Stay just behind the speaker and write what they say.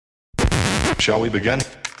Shall we begin?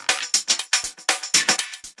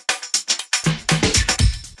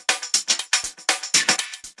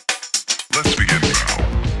 Let's begin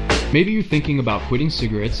now. Maybe you're thinking about quitting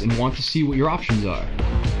cigarettes and want to see what your options are.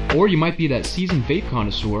 Or you might be that seasoned vape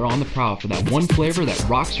connoisseur on the prowl for that one flavor that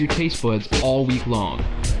rocks your taste buds all week long.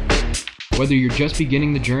 Whether you're just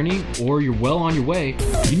beginning the journey or you're well on your way,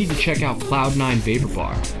 you need to check out Cloud9 Vapor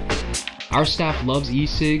Bar. Our staff loves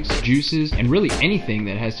e-cigs, juices, and really anything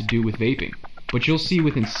that has to do with vaping. But you'll see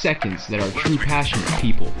within seconds that our true passionate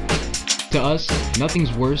people. To us,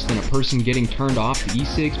 nothing's worse than a person getting turned off to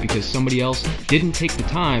e-cigs because somebody else didn't take the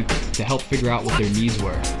time to help figure out what their needs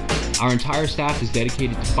were. Our entire staff is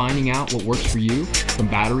dedicated to finding out what works for you, from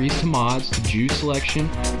batteries to mods to juice selection.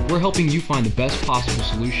 We're helping you find the best possible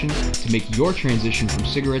solution to make your transition from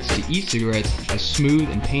cigarettes to e-cigarettes as smooth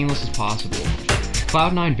and painless as possible.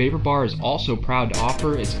 Cloud9 Vapor Bar is also proud to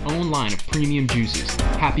offer its own line of premium juices,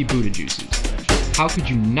 Happy Buddha juices. How could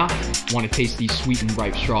you not want to taste these sweet and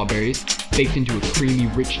ripe strawberries baked into a creamy,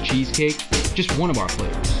 rich cheesecake? Just one of our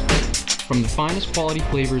flavors. From the finest quality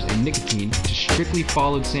flavors and nicotine to strictly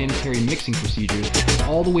followed sanitary mixing procedures,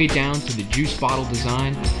 all the way down to the juice bottle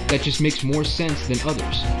design that just makes more sense than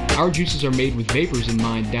others. Our juices are made with vapors in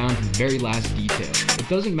mind down to the very last detail. It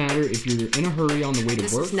doesn't matter if you're in a hurry on the way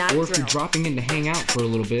to work or if you're dropping in to hang out for a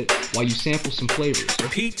little bit while you sample some flavors.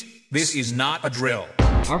 Repeat, this is not a drill.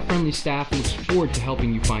 Our friendly staff looks forward to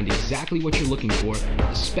helping you find exactly what you're looking for,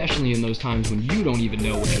 especially in those times when you don't even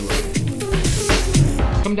know what you're looking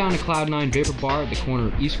for. Come down to Cloud9 Vapor Bar at the corner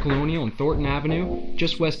of East Colonial and Thornton Avenue,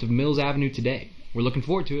 just west of Mills Avenue today. We're looking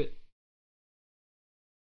forward to it.